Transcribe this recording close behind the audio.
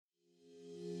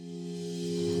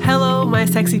my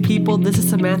sexy people. This is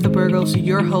Samantha Burgos,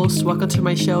 your host. Welcome to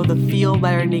my show, the Feel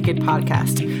Better Naked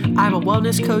podcast. I'm a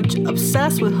wellness coach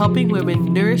obsessed with helping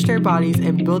women nourish their bodies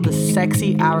and build a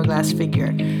sexy hourglass figure.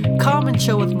 Come and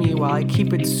chill with me while I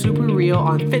keep it super real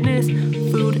on fitness,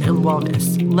 food, and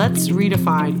wellness. Let's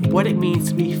redefine what it means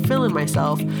to be feeling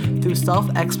myself through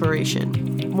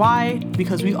self-exploration. Why?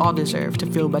 Because we all deserve to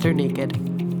feel better naked.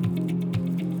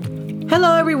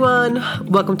 Hello everyone,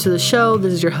 welcome to the show.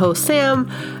 This is your host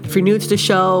Sam. If you're new to the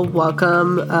show,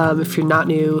 welcome. If you're not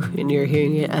new and you're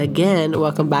hearing it again,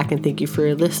 welcome back and thank you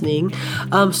for listening.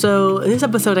 So in this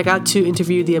episode, I got to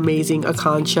interview the amazing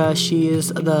Akansha. She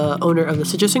is the owner of the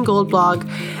Citrus and Gold blog,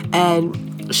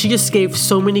 and she just gave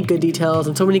so many good details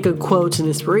and so many good quotes and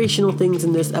inspirational things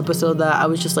in this episode that I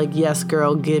was just like, yes,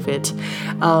 girl, give it.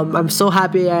 I'm so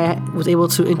happy I was able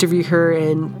to interview her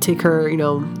and take her,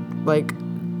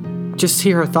 just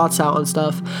hear her thoughts out on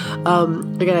stuff.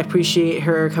 Again, I appreciate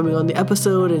her coming on the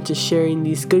episode and just sharing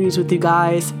these goodies with you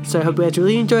guys. So I hope you guys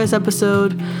really enjoy this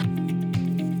episode.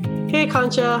 Hey,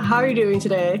 Akansha, how are you doing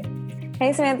today?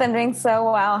 Hey, Samantha, I'm doing so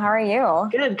well. How are you?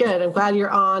 Good. I'm glad you're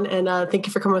on, and thank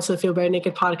you for coming on to the Feel Better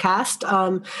Naked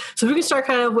podcast. So we can start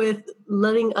kind of with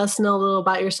letting us know a little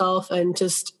about yourself and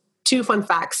just 2 fun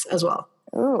facts as well.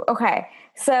 Ooh, okay.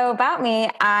 So about me,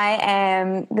 I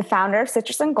am the founder of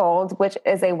Citrus and Gold, which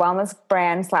is a wellness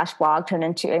brand / blog turned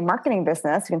into a marketing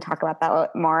business. We can talk about that a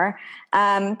little more.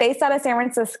 Based out of San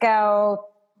Francisco,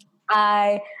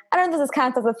 I don't know if this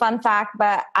counts as a fun fact,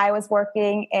 but I was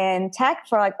working in tech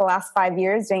for like the last 5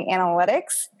 years doing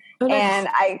analytics. Oh, nice. And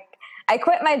I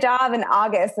quit my job in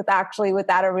August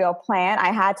without a real plan.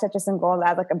 I had Citrus and Gold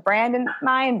as like a brand in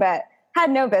mind, but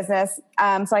had no business.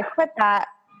 So I quit that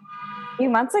a few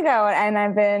months ago, and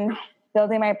I've been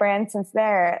building my brand since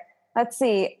there. Let's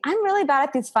see. I'm really bad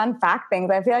at these fun fact things.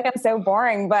 I feel like I'm so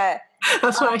boring, but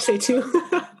that's what I say too.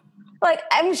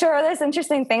 I'm sure there's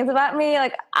interesting things about me.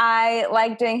 Like, I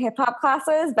like doing hip hop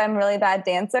classes, but I'm a really bad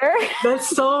dancer.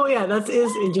 That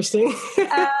is interesting.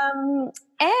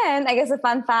 And I guess a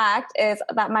fun fact is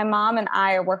that my mom and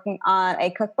I are working on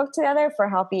a cookbook together for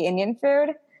healthy Indian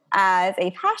food as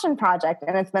a passion project.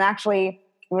 And it's been actually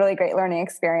really great learning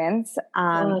experience.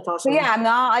 That's awesome. So yeah, I'm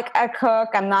not like a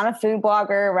cook. I'm not a food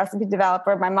blogger, recipe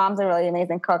developer. My mom's a really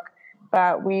amazing cook,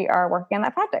 but we are working on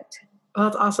that project. Oh,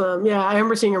 that's awesome. Yeah, I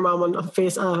remember seeing your mom on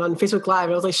Facebook Live.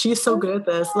 I was like, she's so good at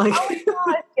this. Like, oh my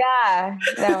gosh, yeah.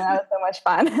 No, that was so much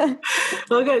fun.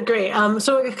 Well, good, great.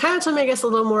 So kind of tell me, I guess, a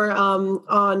little more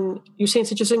on, you're saying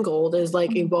Citrus and Gold is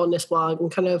like a wellness blog, and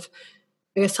kind of,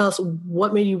 I guess, tell us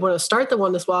what made you want to start the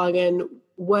wellness blog and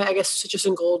what, I guess, Citrus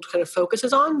and Gold kind of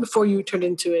focuses on before you turned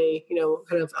into a,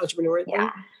 kind of entrepreneur thing?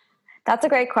 Yeah, that's a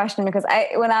great question, because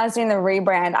when I was doing the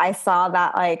rebrand, I saw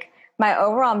that like my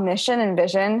overall mission and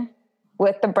vision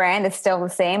with the brand is still the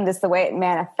same. Just the way it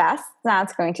manifests, now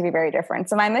it's going to be very different.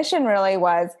 So my mission really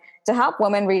was to help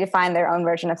women redefine their own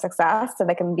version of success so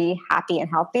they can be happy and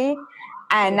healthy.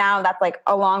 And now that's like,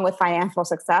 along with financial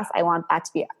success, I want that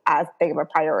to be as big of a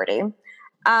priority.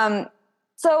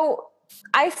 So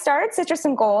I started Citrus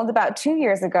and Gold about 2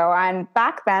 years ago. And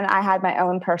back then I had my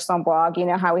own personal blog. You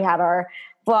know how we had our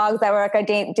blogs that were like our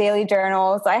daily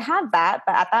journals. So I had that.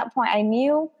 But at that point I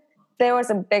knew there was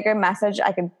a bigger message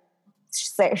I could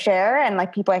share and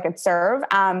like people I could serve.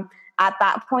 At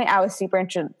that point I was super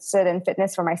interested in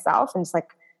fitness for myself and just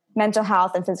like mental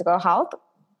health and physical health.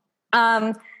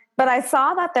 But I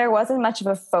saw that there wasn't much of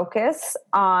a focus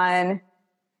on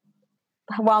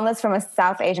wellness from a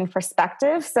South Asian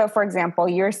perspective. So for example,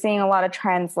 you're seeing a lot of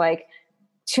trends like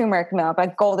turmeric milk,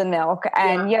 like golden milk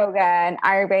and yoga and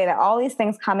Ayurveda, all these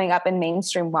things coming up in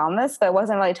mainstream wellness, but it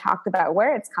wasn't really talked about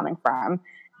where it's coming from.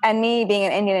 And me being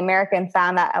an Indian American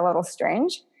found that a little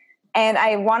strange. And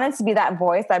I wanted to be that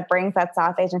voice that brings that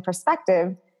South Asian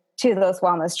perspective to those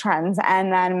wellness trends.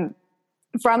 And then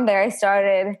from there, I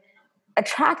started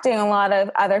attracting a lot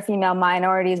of other female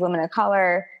minorities, women of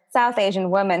color, South Asian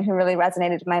women who really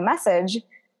resonated with my message.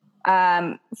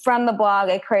 From the blog,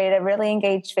 I created a really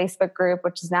engaged Facebook group,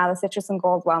 which is now the Citrus and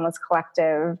Gold Wellness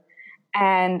Collective.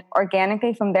 And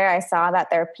organically from there, I saw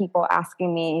that there are people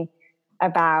asking me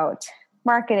about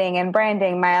marketing and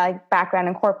branding. My background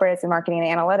in corporate is in marketing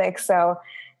and analytics. So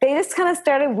they just kind of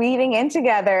started weaving in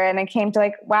together. And it came to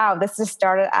like, wow, this just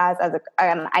started as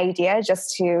an idea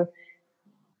just to,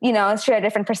 share a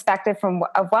different perspective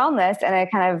of wellness. And it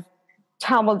kind of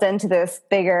tumbled into this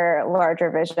bigger, larger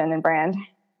vision and brand.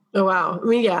 Oh, wow. I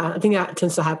mean, yeah, I think that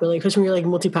tends to happen. Like, especially when you're like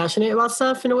multi-passionate about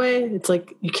stuff in a way, it's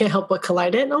like you can't help but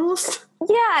collide it almost.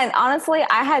 Yeah, and honestly,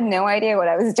 I had no idea what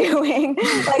I was doing.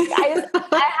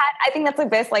 I think that's the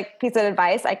best like piece of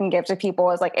advice I can give to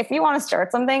people is like, if you want to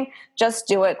start something, just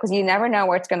do it because you never know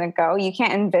where it's going to go. You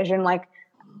can't envision like,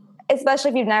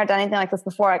 especially if you've never done anything like this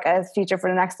before, like a future for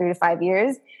the next 3 to 5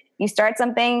 years. You start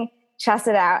something, test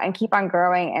it out, and keep on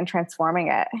growing and transforming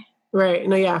it. Right.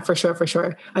 No, yeah, for sure, for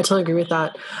sure. I totally agree with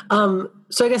that.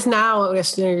 So I guess now, I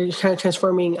guess you're kind of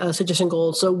transforming suggestion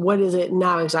goals. So what is it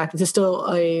now exactly? Is it still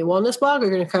a wellness blog, or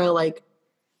you're going to kind of like?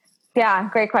 Yeah,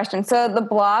 great question. So the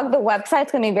blog, the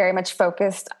website's going to be very much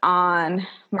focused on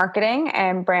marketing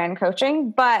and brand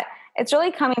coaching, but it's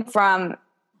really coming from,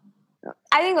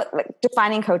 I think like,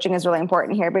 defining coaching is really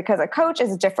important here because a coach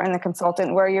is different than a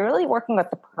consultant where you're really working with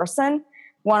the person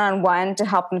one-on-one to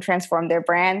help them transform their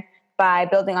brand by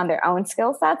building on their own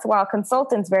skill sets, while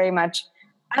consultants very much,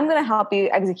 I'm going to help you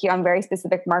execute on very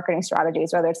specific marketing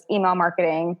strategies, whether it's email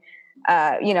marketing,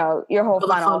 your whole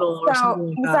funnel. So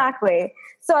Like exactly.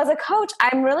 So as a coach,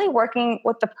 I'm really working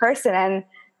with the person, and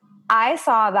I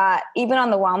saw that even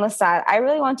on the wellness side, I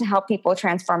really want to help people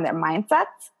transform their mindsets,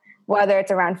 whether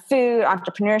it's around food,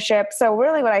 entrepreneurship. So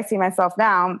really what I see myself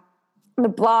now, the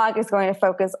blog is going to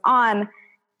focus on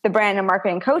the brand and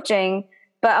marketing coaching,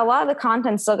 but a lot of the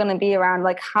content is still going to be around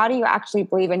like, how do you actually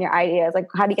believe in your ideas? Like,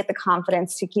 how do you get the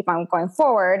confidence to keep on going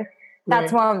forward?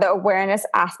 That's more of the awareness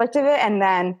aspect of it. And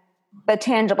then the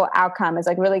tangible outcome is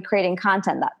like really creating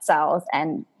content that sells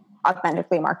and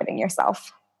authentically marketing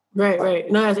yourself.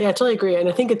 Right. No, I totally agree. And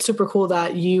I think it's super cool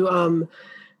that you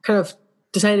kind of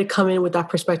decided to come in with that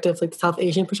perspective, like the South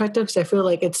Asian perspective. Because I feel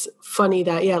like it's funny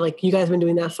that, yeah, like you guys have been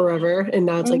doing that forever and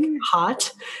now it's like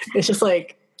hot. It's just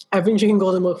like, I've been drinking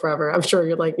golden milk forever. I'm sure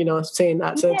you're like, saying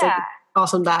that. So it's like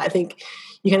awesome that I think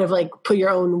you kind of like put your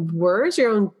own words, your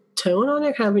own tone on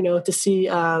it, kind of, to see,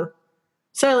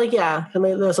 so like, yeah, and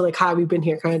like, that's like how we've been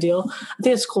here kind of deal. I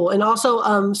think it's cool. And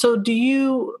also, so do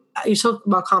you talk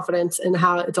about confidence and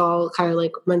how it's all kind of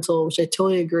like mental, which I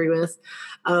totally agree with.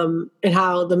 And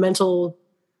how the mental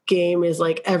game is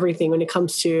like everything when it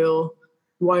comes to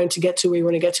wanting to get to where you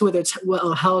want to get to, whether it's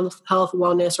health,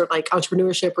 wellness, or like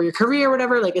entrepreneurship or your career or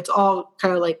whatever, like it's all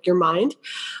kind of like your mind.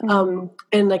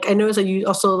 And like, I noticed that you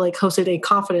also like hosted a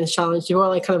confidence challenge. Do you want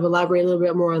to like kind of elaborate a little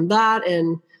bit more on that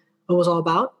and what it was all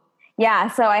about? Yeah.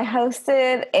 So I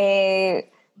hosted I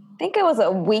think it was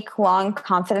a week-long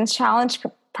confidence challenge,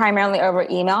 primarily over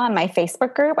email on my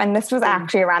Facebook group. And this was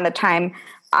actually around the time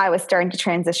I was starting to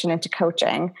transition into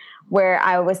coaching, where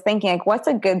I was thinking like, what's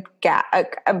a good gap,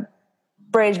 a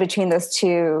bridge between those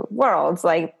two worlds,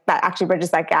 like that actually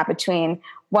bridges that gap between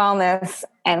wellness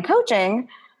and coaching.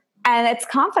 And it's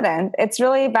confidence. It's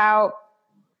really about,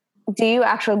 do you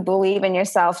actually believe in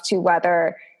yourself to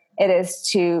whether it is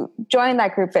to join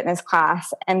that group fitness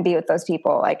class and be with those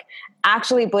people, like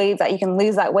actually believe that you can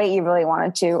lose that weight you really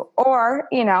wanted to, or,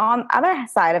 on the other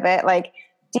side of it, like,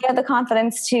 do you have the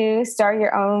confidence to start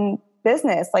your own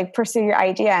business, like pursue your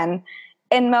idea? And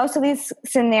in most of these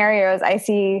scenarios, I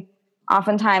see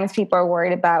oftentimes people are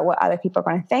worried about what other people are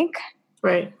going to think.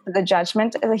 Right. The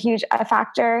judgment is a huge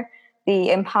factor.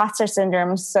 The imposter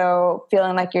syndrome. So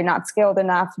feeling like you're not skilled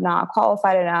enough, not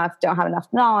qualified enough, don't have enough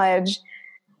knowledge.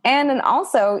 And then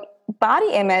also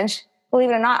body image, believe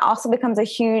it or not, also becomes a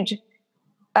huge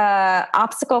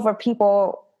obstacle for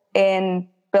people in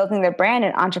building their brand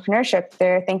and entrepreneurship.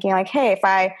 They're thinking like, hey,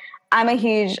 I'm a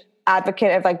huge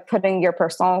advocate of like putting your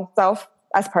personal self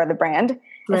as part of the brand,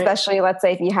 especially let's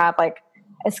say if you have like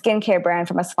a skincare brand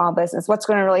from a small business, what's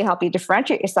going to really help you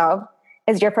differentiate yourself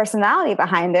is your personality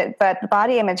behind it. But the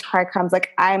body image part comes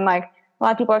like, I'm like, a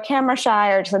lot of people are camera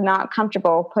shy or just not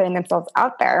comfortable putting themselves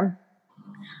out there.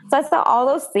 So I thought all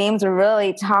those themes would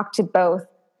really talk to both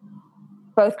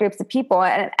groups of people.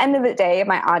 And at the end of the day,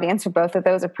 my audience for both of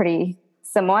those are pretty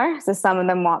similar. So some of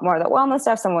them want more of the wellness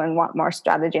stuff, some of them want more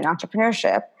strategy and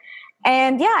entrepreneurship.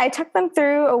 And yeah, I took them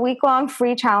through a week-long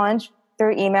free challenge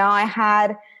through email. I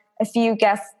had a few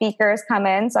guest speakers come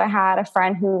in. So I had a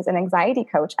friend who's an anxiety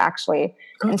coach actually,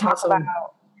 and talk about,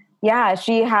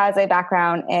 she has a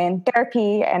background in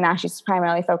therapy and now she's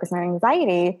primarily focused on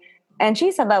anxiety. And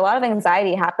she said that a lot of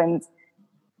anxiety happens.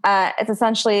 It's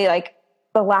essentially like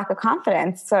the lack of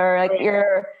confidence, or like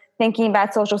you're thinking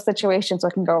about social situations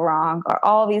that can go wrong, or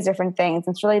all these different things.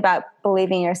 It's really about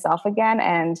believing in yourself again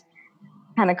and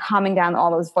kind of calming down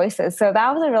all those voices. So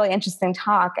that was a really interesting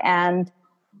talk. And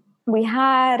we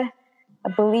had, I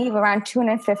believe, around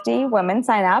 250 women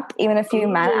sign up, even a few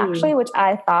men actually, which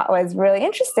I thought was really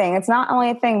interesting. It's not only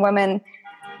a thing women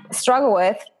struggle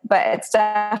with, but it's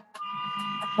definitely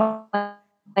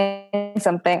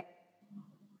something.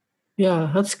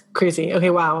 Yeah, that's crazy. Okay,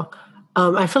 wow.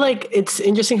 I feel like it's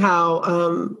interesting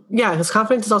how, because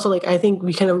confidence is also like, I think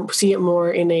we kind of see it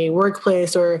more in a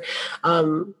workplace or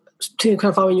to kind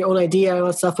of following your own idea and all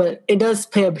that stuff, but it does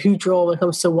play a huge role when it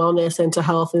comes to wellness and to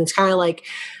health. And it's kind of like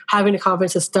having the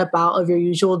confidence to step out of your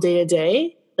usual day to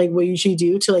day, like what you usually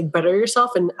do to like better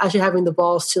yourself and actually having the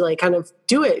balls to like kind of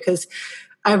do it. Because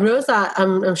I've noticed that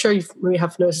I'm sure you maybe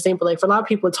have noticed the same, but like for a lot of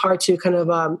people, it's hard to kind of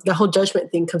the whole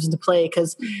judgment thing comes into play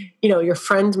because your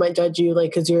friends might judge you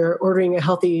like because you're ordering a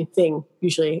healthy thing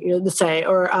usually to say,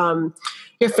 or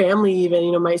your family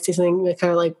even might say something that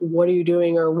kind of like what are you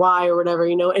doing or why or whatever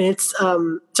and it's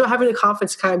so having the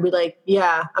confidence to kind of be like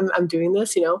I'm doing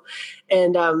this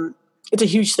and it's a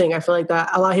huge thing. I feel like that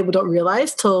a lot of people don't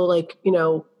realize till like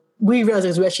we realize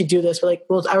as we actually do this, but like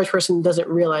most average person doesn't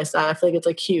realize that. I feel like it's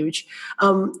like huge.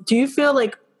 Do you feel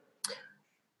like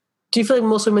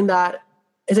most women that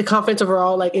is it confidence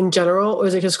overall, like in general, or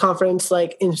is it just confidence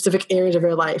like in specific areas of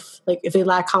their life? Like if they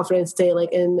lack confidence, say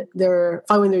like in their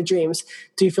following their dreams,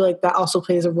 do you feel like that also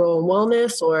plays a role in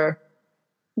wellness or?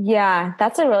 Yeah,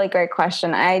 that's a really great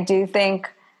question. I do think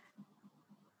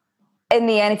in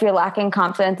the end, if you're lacking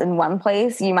confidence in one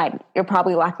place, you're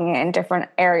probably lacking it in different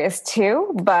areas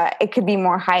too, but it could be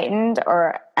more heightened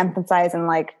or emphasized in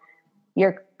like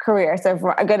your career. So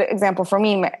for a good example for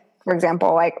me, for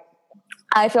example, like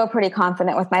I feel pretty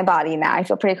confident with my body now. I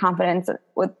feel pretty confident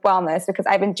with wellness because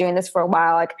I've been doing this for a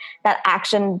while. Like that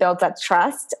action builds that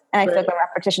trust, and I feel like the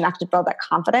repetition actually builds that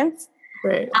confidence.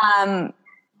 Right.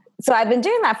 So I've been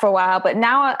doing that for a while, but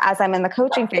now as I'm in the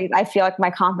coaching phase, I feel like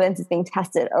my confidence is being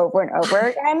tested over and over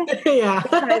again. Yeah.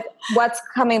 Because what's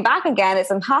coming back again is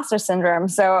imposter syndrome.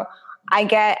 So I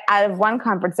get out of one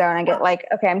comfort zone. I get like,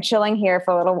 okay, I'm chilling here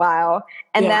for a little while.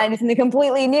 And then I do something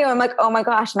completely new. I'm like, oh my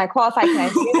gosh, am I qualified? Can I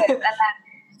do this? And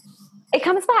then it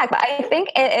comes back. But I think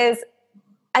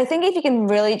if you can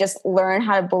really just learn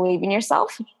how to believe in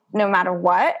yourself, no matter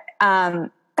what,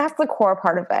 that's the core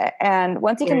part of it. And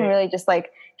once you can really just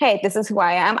like, hey, this is who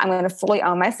I am. I'm going to fully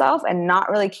own myself and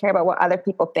not really care about what other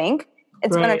people think.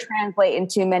 It's going to translate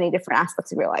into many different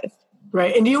aspects of your life.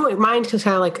 Right. And do you mind just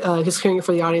kind of like just clearing it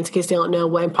for the audience in case they don't know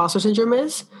what imposter syndrome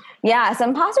is? Yeah. So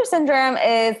imposter syndrome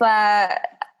is, I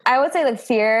would say like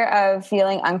fear of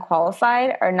feeling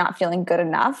unqualified or not feeling good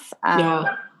enough.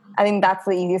 I think that's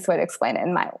the easiest way to explain it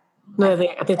in my No, I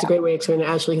think it's a great way to explain it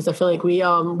actually, because I feel like we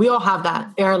all have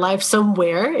that in our life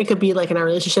somewhere. It could be like in our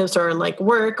relationships or in like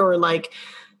work or like,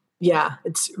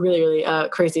 it's really, really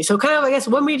crazy. So kind of, I guess,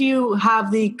 what made you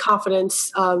have the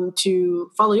confidence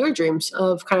to follow your dreams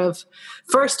of kind of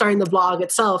first starting the blog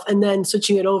itself and then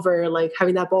switching it over, like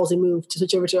having that ballsy move to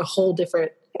switch over to a whole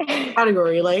different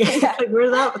category? Like, like where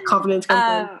did that confidence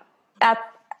come from?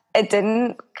 It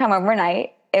didn't come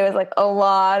overnight. It was like a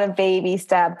lot of baby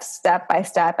steps, step by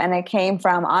step. And it came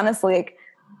from, honestly, like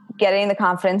getting the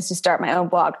confidence to start my own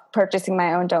blog, purchasing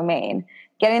my own domain,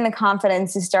 getting the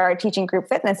confidence to start teaching group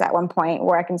fitness at one point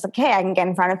where I can say, okay, I can get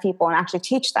in front of people and actually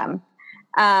teach them.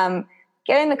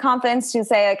 Getting the confidence to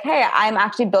say, like, hey, I'm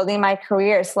actually building my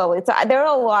career slowly. So there were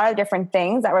a lot of different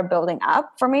things that were building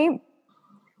up for me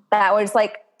that was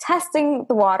like testing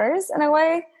the waters in a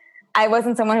way. I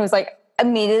wasn't someone who was like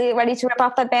immediately ready to rip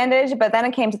off that bandage, but then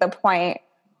it came to the point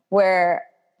where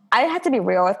I had to be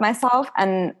real with myself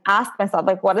and ask myself,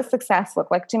 like, what does success look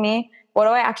like to me? What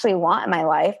do I actually want in my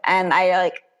life? And I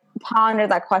like pondered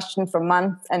that question for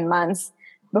months and months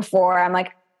before I'm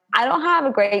like, I don't have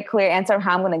a great clear answer of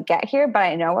how I'm going to get here, but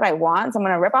I know what I want. So I'm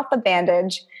going to rip off the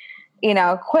bandage,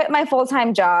 quit my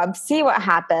full-time job, see what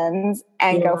happens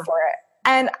and go for it.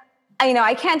 And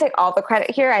I can't take all the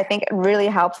credit here. I think it really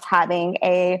helps having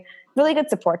a really good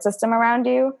support system around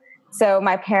you. So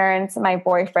my parents, my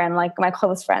boyfriend, like my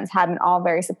close friends had been all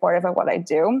very supportive of what I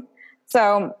do.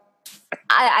 So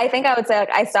I think I would say like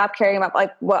I stopped caring about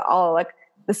like what all like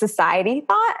the society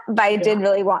thought, but I did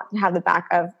really want to have the back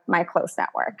of my close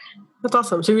network. That's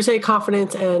awesome. So you say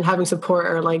confidence and having support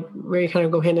are like where you kind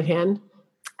of go hand in hand?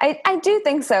 I do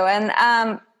think so.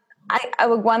 And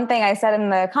one thing I said in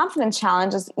the confidence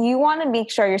challenge is you want to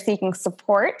make sure you're seeking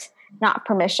support, not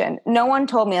permission. No one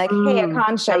told me like, hey,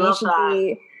 Akansha, you should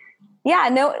be,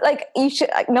 you should,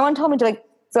 like, no one told me to like,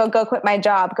 so go quit my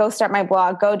job, go start my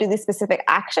blog, go do these specific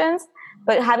actions.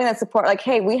 But having that support, like,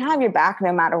 hey, we have your back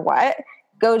no matter what.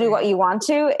 Go do what you want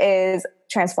to is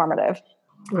transformative.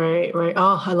 Right.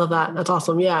 Oh, I love that. That's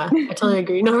awesome. Yeah, I totally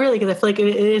agree. No, really, because I feel like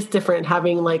it is different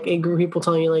having like a group of people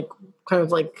telling you like kind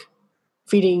of like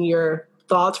feeding your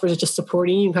thoughts versus just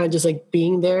supporting you and kind of just like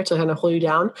being there to kind of hold you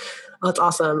down. Oh, that's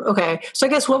awesome. Okay. So I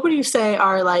guess what would you say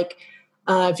are like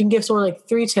if you can give someone like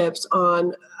 3 tips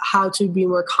on how to be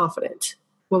more confident,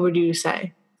 what would you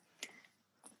say?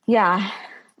 Yeah.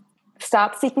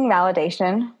 Stop seeking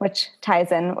validation, which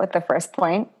ties in with the first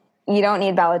point. You don't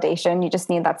need validation. You just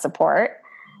need that support.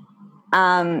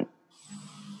 Know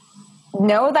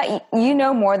that you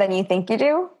know more than you think you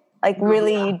do. Like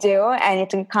really you do. And you have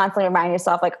to constantly remind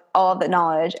yourself like all of the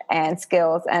knowledge and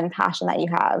skills and passion that you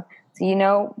have. So you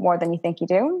know more than you think you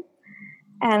do.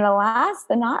 And the last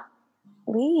but not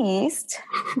least,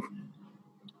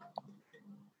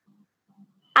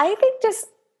 I think just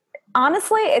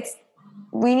honestly,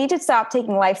 we need to stop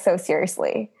taking life so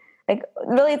seriously. Like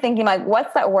really thinking like,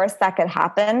 what's that worst that could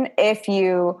happen if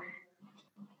you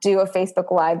do a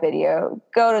Facebook Live video,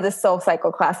 go to the Soul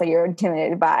Cycle class that you're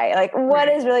intimidated by? Like, what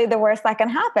is really the worst that can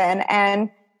happen?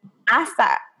 And ask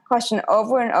that question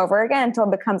over and over again until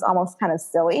it becomes almost kind of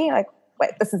silly. Like,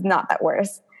 wait, this is not that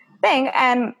worst thing.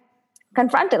 And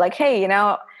confront it like, hey,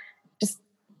 just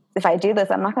if I do this,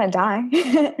 I'm not going to die.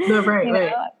 No,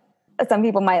 right. Some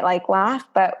people might like laugh,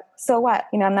 but so what?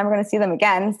 I'm never going to see them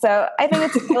again. So I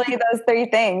think it's really those 3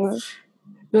 things.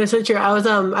 That's so true.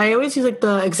 I always use like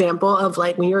the example of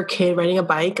like when you're a kid riding a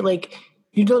bike, like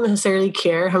you don't necessarily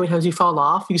care how many times you fall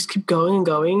off. You just keep going and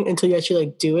going until you actually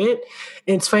like do it.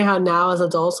 And it's funny how now as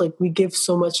adults, like we give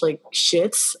so much like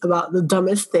shits about the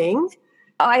dumbest thing.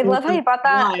 Oh, I love how you brought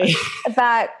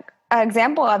that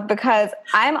example up, because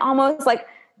I'm almost like,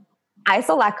 I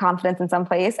still lack confidence in some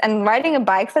place, and riding a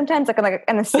bike sometimes like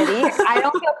in the city, I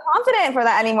don't feel confident for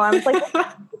that anymore. I'm just like,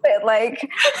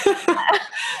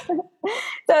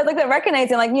 so it's like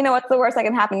recognizing like, what's the worst that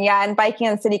can happen? Yeah. And biking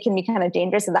in the city can be kind of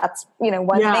dangerous. So that's,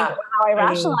 one thing how I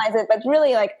rationalize it, but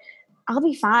really like, I'll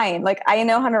be fine. Like I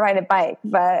know how to ride a bike,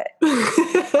 but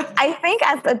I think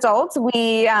as adults,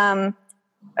 we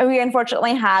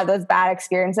unfortunately have those bad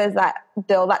experiences that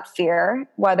build that fear,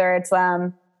 whether it's,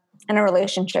 in a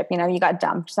relationship, you got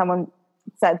dumped, someone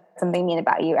said something mean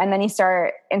about you, and then you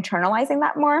start internalizing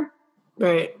that more.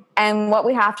 Right. And what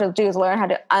we have to do is learn how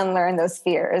to unlearn those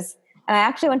fears. And I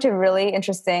actually went to a really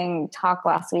interesting talk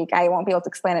last week. I won't be able to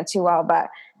explain it too well, but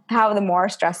how the more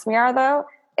stressed we are, though,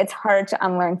 it's harder to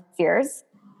unlearn fears.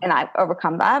 And I've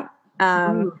overcome that.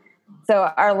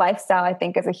 So our lifestyle, I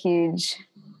think, is a huge,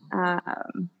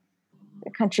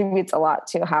 it contributes a lot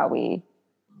to how we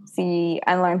see,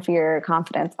 unlearn fear,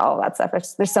 confidence, all of that stuff.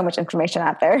 There's so much information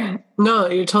out there. No,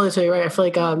 you're totally right. I feel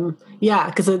like,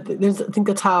 because I think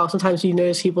that's how sometimes you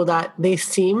notice people that they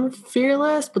seem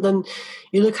fearless, but then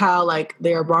you look how like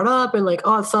they are brought up and like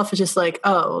all that stuff is just like,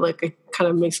 oh, like it kind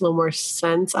of makes a little more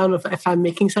sense. I don't know if I'm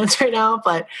making sense right now,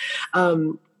 but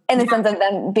in the sense of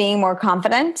them being more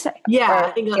confident? Yeah,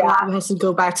 I think a lot of it has to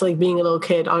go back to like being a little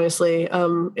kid, honestly,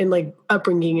 and like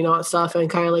upbringing and all that stuff, and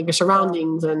kind of like your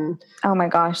surroundings. And oh my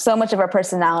gosh, so much of our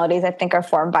personalities, I think, are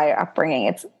formed by our upbringing.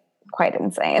 It's quite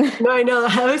insane. No, I know.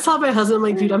 I always tell my husband, I'm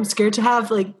like, dude, I'm scared to have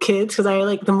like kids, because I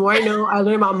like the more I know, I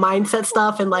learn about mindset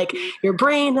stuff and like your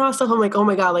brain and all that stuff. I'm like, oh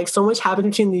my god, like so much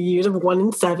happened between the years of 1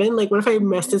 and 7. Like, what if I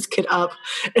mess this kid up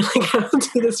and like I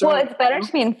don't do this? Well, it's better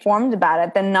to be informed about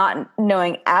it than not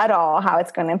knowing at all how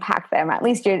it's going to impact them. At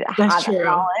least you have that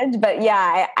knowledge. But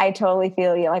yeah, I totally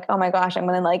feel you. Like, oh my gosh, I'm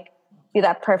going to like be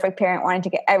that perfect parent wanting to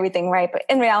get everything right, but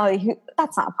in reality,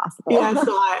 that's not possible. Yeah, it's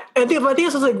not. I think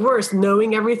it's like worse,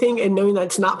 knowing everything and knowing that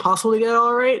it's not possible to get it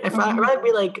all right. I'd rather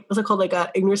be like, what's it called, like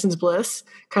ignorance is bliss,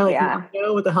 kind of like you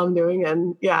know what the hell I'm doing,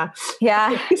 and I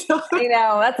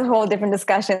know that's a whole different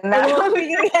discussion.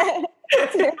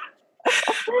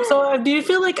 So, do you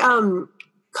feel like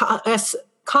as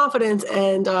confidence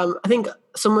and I think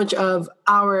so much of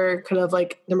our kind of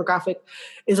like demographic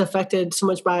is affected so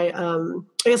much by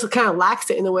I guess it kind of lacks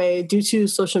it in a way due to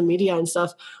social media and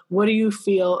stuff. What do you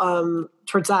feel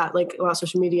towards that, like about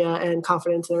social media and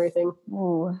confidence and everything?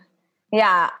 Ooh.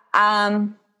 Yeah.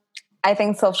 I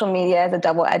think social media is a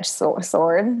double-edged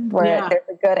sword where there's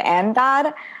a good and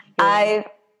bad. Yeah.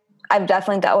 I've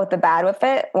definitely dealt with the bad with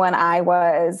it when I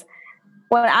was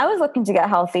looking to get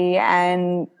healthy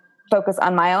and focus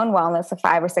on my own wellness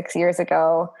 5 or 6 years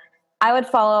ago. I would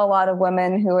follow a lot of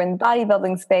women who were in the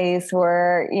bodybuilding space, who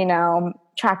were,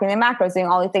 tracking their macros, doing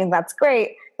all these things. That's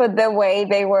great. But the way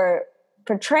they were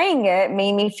portraying it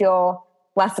made me feel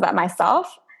less about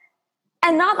myself.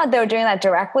 And not that they were doing that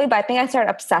directly, but I think I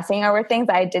started obsessing over things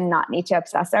I did not need to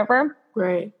obsess over.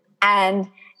 Right. And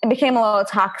it became a little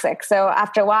toxic. So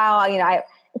after a while,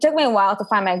 it took me a while to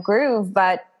find my groove,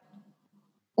 but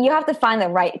you have to find the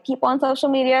right people on social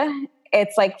media.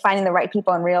 It's like finding the right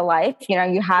people in real life.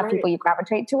 You have people you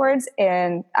gravitate towards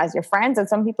and as your friends, and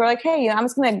some people are like, hey, I'm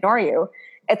just going to ignore you.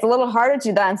 It's a little harder to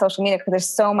do that on social media because there's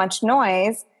so much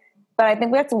noise. but I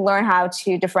think we have to learn how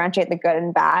to differentiate the good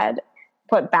and bad,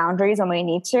 put boundaries when we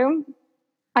need to,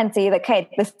 and see that, okay,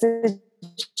 this is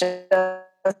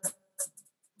just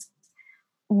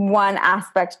one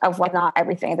aspect of what, not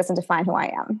everything. It doesn't define who I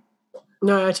am.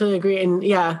 No, I totally agree. And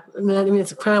yeah, I mean,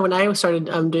 it's kind of when I started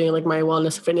doing like my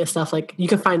wellness and fitness stuff, like you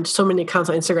can find so many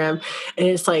accounts on Instagram, and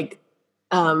it's like,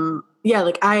 yeah,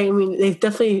 like I mean, they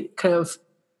definitely kind of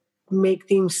make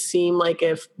things seem like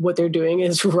if what they're doing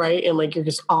is right and like you're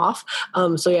just off.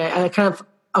 So yeah, I kind of,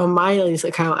 on my at least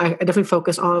account, I definitely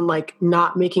focus on like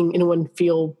not making anyone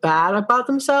feel bad about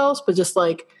themselves, but just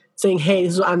like saying, hey,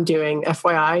 this is what I'm doing,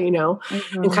 FYI, you know,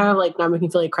 and kind of like not making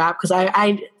me feel like crap. Cause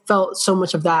I felt so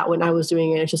much of that when I was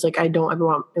doing it. It's just like, I don't ever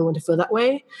want anyone to feel that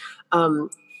way.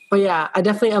 But yeah, I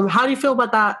definitely, how do you feel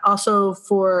about that also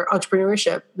for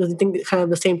entrepreneurship? Do you think kind of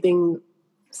the same thing?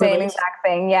 Same exact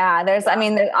thing. Yeah. There's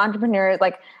entrepreneurs,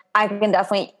 like I can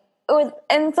definitely,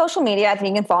 in social media, I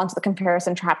think you can fall into the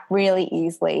comparison trap really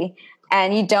easily.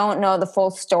 And you don't know the full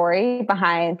story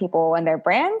behind people and their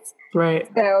brands. Right.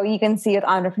 So you can see with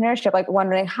entrepreneurship, like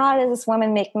wondering, how does this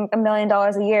woman making $1 million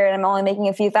a year and I'm only making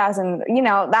a few thousand? You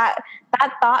know, that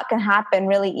thought can happen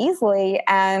really easily.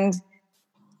 And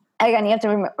again, you have to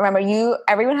remember,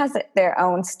 everyone has their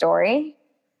own story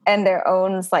and their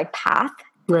own like path.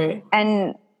 Right.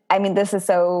 And I mean, this is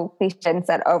so cliche and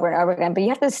said over and over again, but you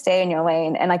have to stay in your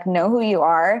lane and like know who you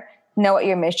are, know what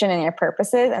your mission and your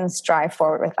purpose is, and strive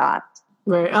forward with that.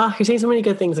 Right. Oh, you're saying so many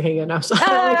good things. Okay, good. I'm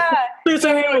sorry. There's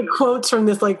so many like quotes from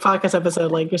this like podcast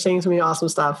episode. Like you're saying so many awesome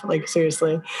stuff. Like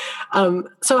seriously. So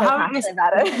how are you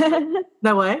about it?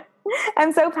 That way?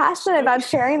 I'm so passionate about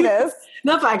sharing this.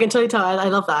 No, but I can totally tell. I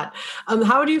love that.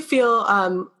 How do you feel,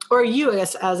 or you, I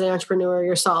guess, as an entrepreneur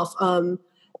yourself,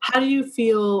 how do you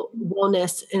feel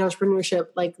wellness and entrepreneurship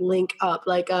like link up?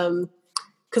 Like,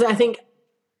 because I think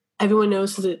everyone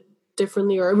notices it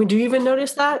differently, or I mean, do you even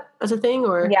notice that as a thing?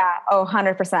 Or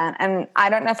 100%. And I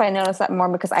don't know if I notice that more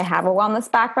because I have a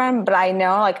wellness background, but I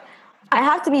know like I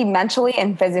have to be mentally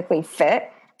and physically fit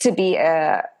to be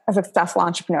a successful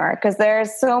entrepreneur, because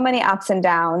there's so many ups and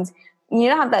downs. You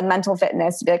don't have that mental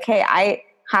fitness to be like, hey, I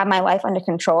have my life under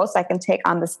control so I can take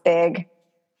on this big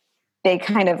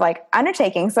kind of like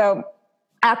undertaking. So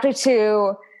actually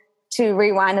to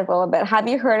rewind a little bit, have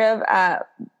you heard of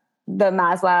the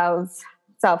Maslow's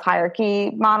self-hierarchy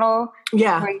model?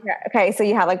 Yeah. Okay. So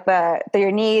you have like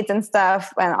your needs and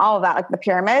stuff and all of that, like the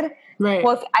pyramid. Right.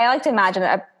 Well, I like to imagine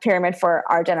a pyramid for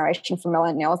our generation, for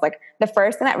millennials. Like the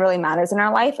first thing that really matters in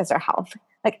our life is our health.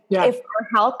 Like if our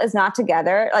health is not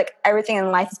together, like everything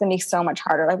in life is going to be so much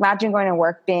harder. Like imagine going to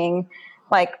work being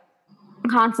like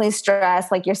constantly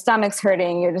stressed, like your stomach's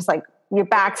hurting, you're just like, your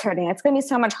back's hurting. It's going to be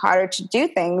so much harder to do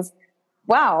things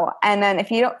well. And then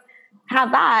if you don't have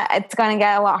that, it's going to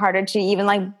get a lot harder to even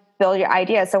like build your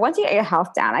ideas. So once you get your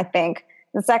health down, I think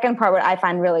the second part, what I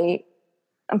find really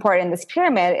important in this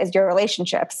pyramid, is your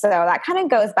relationships. So that kind of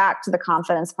goes back to the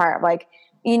confidence part. Like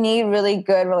you need really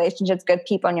good relationships, good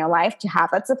people in your life to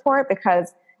have that support,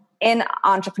 because in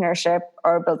entrepreneurship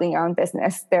or building your own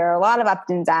business, there are a lot of ups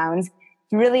and downs.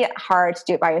 It's really hard to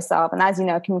do it by yourself. And as you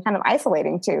know, it can be kind of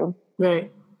isolating too.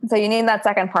 Right. So you need that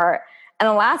second part. And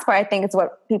the last part, I think, is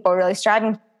what people are really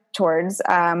striving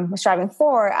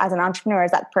for as an entrepreneur,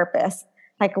 is that purpose.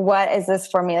 Like, what is this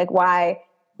for me? Like, why?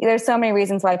 There's so many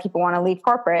reasons why people want to leave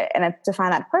corporate, and it's to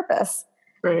find that purpose.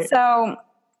 Right. So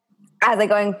as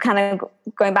going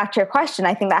back to your question,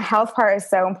 I think that health part is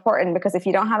so important, because if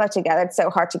you don't have that together, it's so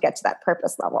hard to get to that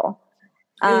purpose level.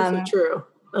 It's so true.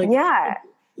 Like,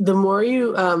 the more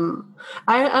you,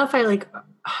 I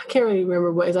can't really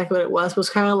remember exactly what it was, but it was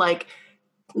kind of like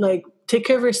take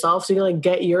care of yourself so you can like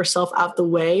get yourself out the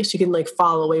way so you can like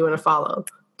follow what you want to follow.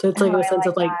 So it's like a sense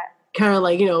of like kind of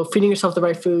like, you know, feeding yourself the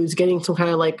right foods, getting some kind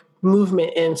of like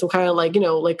movement in, some kind of like, you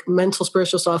know, like mental,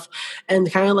 spiritual stuff, and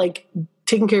kind of like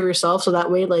taking care of yourself. So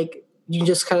that way, like you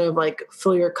just kind of like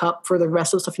fill your cup for the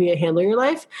rest of the stuff you need to handle in your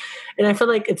life. And I feel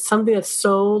like it's something that's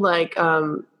so like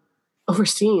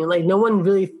overseen. Like no one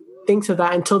really thinks of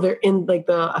that until they're in like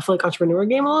I feel like entrepreneur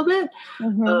game a little bit.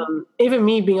 Mm-hmm. Even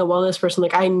me being a wellness person,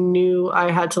 like I knew I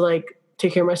had to like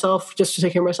take care of myself just to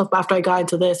take care of myself. But after I got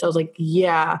into this, I was like,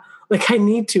 yeah, like I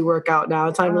need to work out now.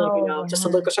 It's time to like, you know, just to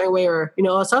look a certain way, or, you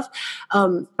know, all that stuff.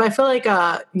 But I feel like,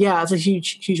 it's a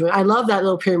huge one. I love that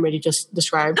little pyramid you just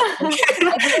described. I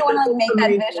really want to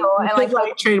make that visual and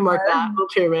like trademark that little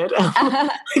pyramid.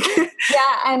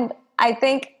 Yeah. And I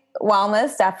think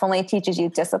wellness definitely teaches you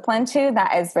discipline too.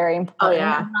 That is very important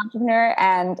as an entrepreneur.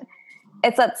 And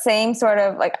it's that same sort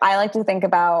of like, I like to think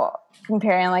about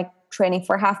comparing like training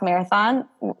for a half marathon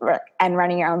and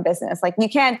running your own business. Like you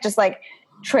can't just like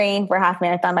train for a half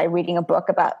marathon by reading a book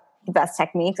about the best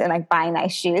techniques and like buying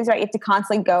nice shoes, right? You have to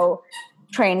constantly go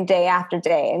train day after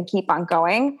day and keep on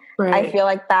going. Right. I feel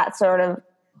like that sort of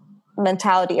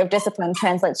mentality of discipline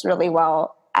translates really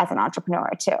well as an entrepreneur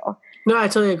too. No, I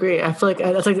totally agree. I feel like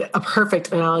that's like a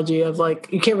perfect analogy of like,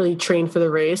 you can't really train for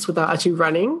the race without actually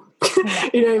running.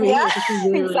 You know what I mean? Yeah, like,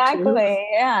 really, really exactly. true.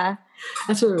 Yeah.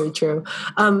 That's really, really true.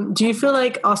 Do you feel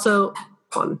like also,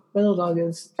 my little dog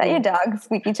is. Is that your dog,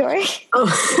 Squeaky Toy?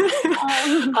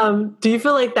 Oh. Do you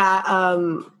feel like that,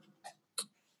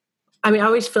 I mean, I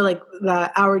always feel like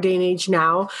that our day and age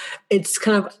now, it's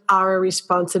kind of our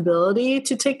responsibility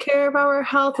to take care of our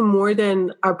health more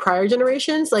than our prior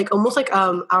generations. Like almost like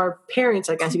our parents,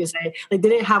 I guess you could say, like they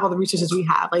didn't have all the resources we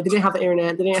have. Like they didn't have the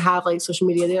internet, they didn't have like social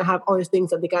media, they didn't have all these things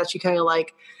that they could actually kind of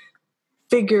like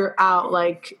figure out,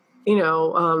 like, you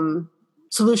know,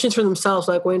 solutions for themselves,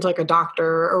 like going to like a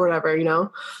doctor or whatever, you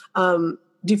know. Do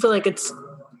you feel like it's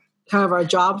kind of our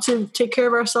job to take care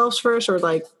of ourselves first, or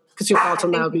like, because your thoughts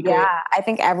on that would be great? Yeah, I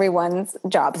think everyone's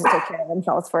job is to take care of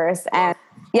themselves first. And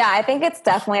yeah, I think it's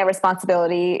definitely a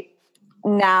responsibility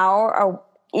now, or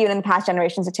even in the past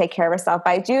generations, to take care of ourselves.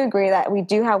 But I do agree that we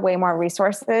do have way more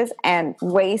resources and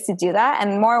ways to do that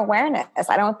and more awareness.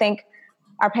 I don't think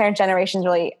our parent generations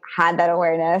really had that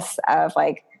awareness of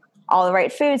like all the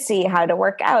right foods to eat, how to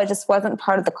work out. It just wasn't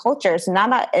part of the culture. So now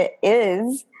that it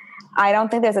is, I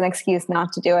don't think there's an excuse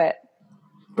not to do it.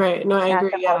 Right. No, I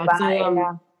agree. Yeah.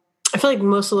 I feel like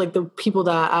most of like the people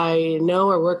that I know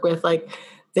or work with, like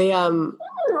they, I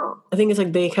think it's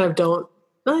like they kind of don't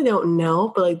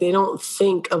know, but like they don't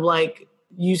think of like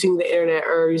using the internet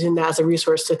or using that as a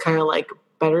resource to kind of like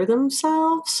better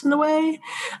themselves in a way.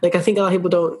 Like I think a lot of people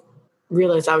don't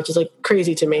realize that, which is like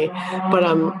crazy to me. But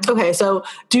okay, so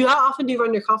how often do you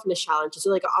run your confidence challenge? Is it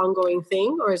like an ongoing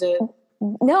thing, or is it?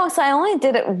 No, so I only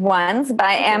did it once, but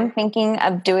I am thinking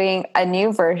of doing a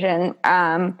new version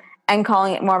and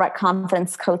calling it more about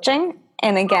confidence coaching.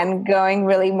 And again, going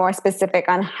really more specific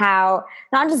on how,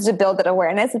 not just to build that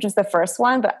awareness, which was the first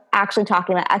one, but actually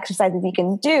talking about exercises you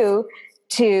can do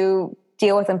to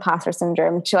deal with imposter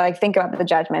syndrome, to like think about the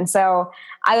judgment. So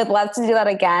I would love to do that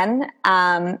again.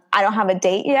 I don't have a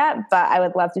date yet, but I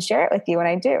would love to share it with you when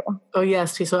I do. Oh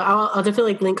yes, so I'll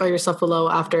definitely like link all your stuff below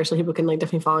after, so people can like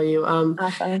definitely follow you.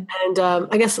 Awesome. And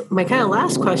I guess my kind of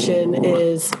last question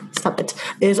is,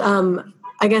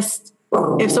 I guess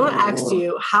if someone asked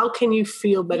you, how can you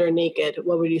feel better naked,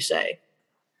 what would you say?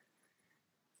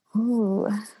 Ooh.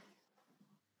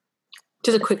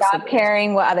 Just a quick Stop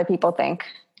caring what other people think.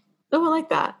 Oh, I like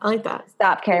that.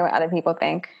 Stop caring what other people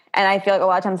think. And I feel like a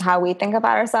lot of times how we think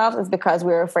about ourselves is because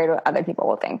we're afraid what other people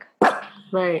will think.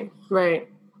 Right.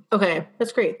 Okay,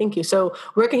 that's great. Thank you. So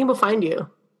where can people find you?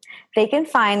 They can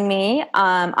find me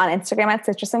on Instagram at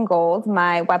Citrus and Gold.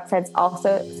 My website's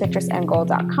also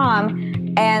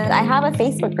citrusandgold.com. And I have a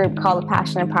Facebook group called the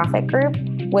Passion and Profit Group,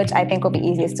 which I think will be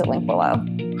easiest to link below.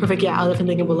 Perfect. Yeah, I'll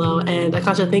definitely link it below. And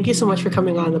Akansha, thank you so much for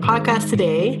coming on the podcast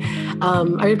today. I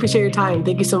really appreciate your time.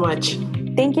 Thank you so much.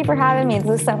 Thank you for having me. This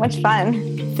was so much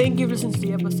fun. Thank you for listening to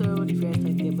the episode. If you guys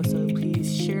like the episode,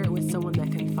 please share it with someone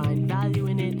that can find value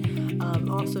in it.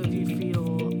 Also, if you feel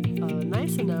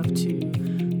nice enough to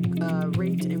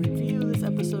rate and review this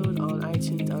episode on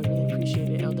iTunes, I would really appreciate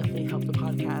it. It'll definitely help the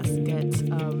podcast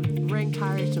get ranked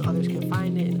higher so others can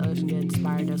find it and others can get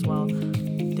inspired as well.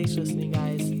 Thanks for listening,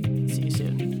 guys.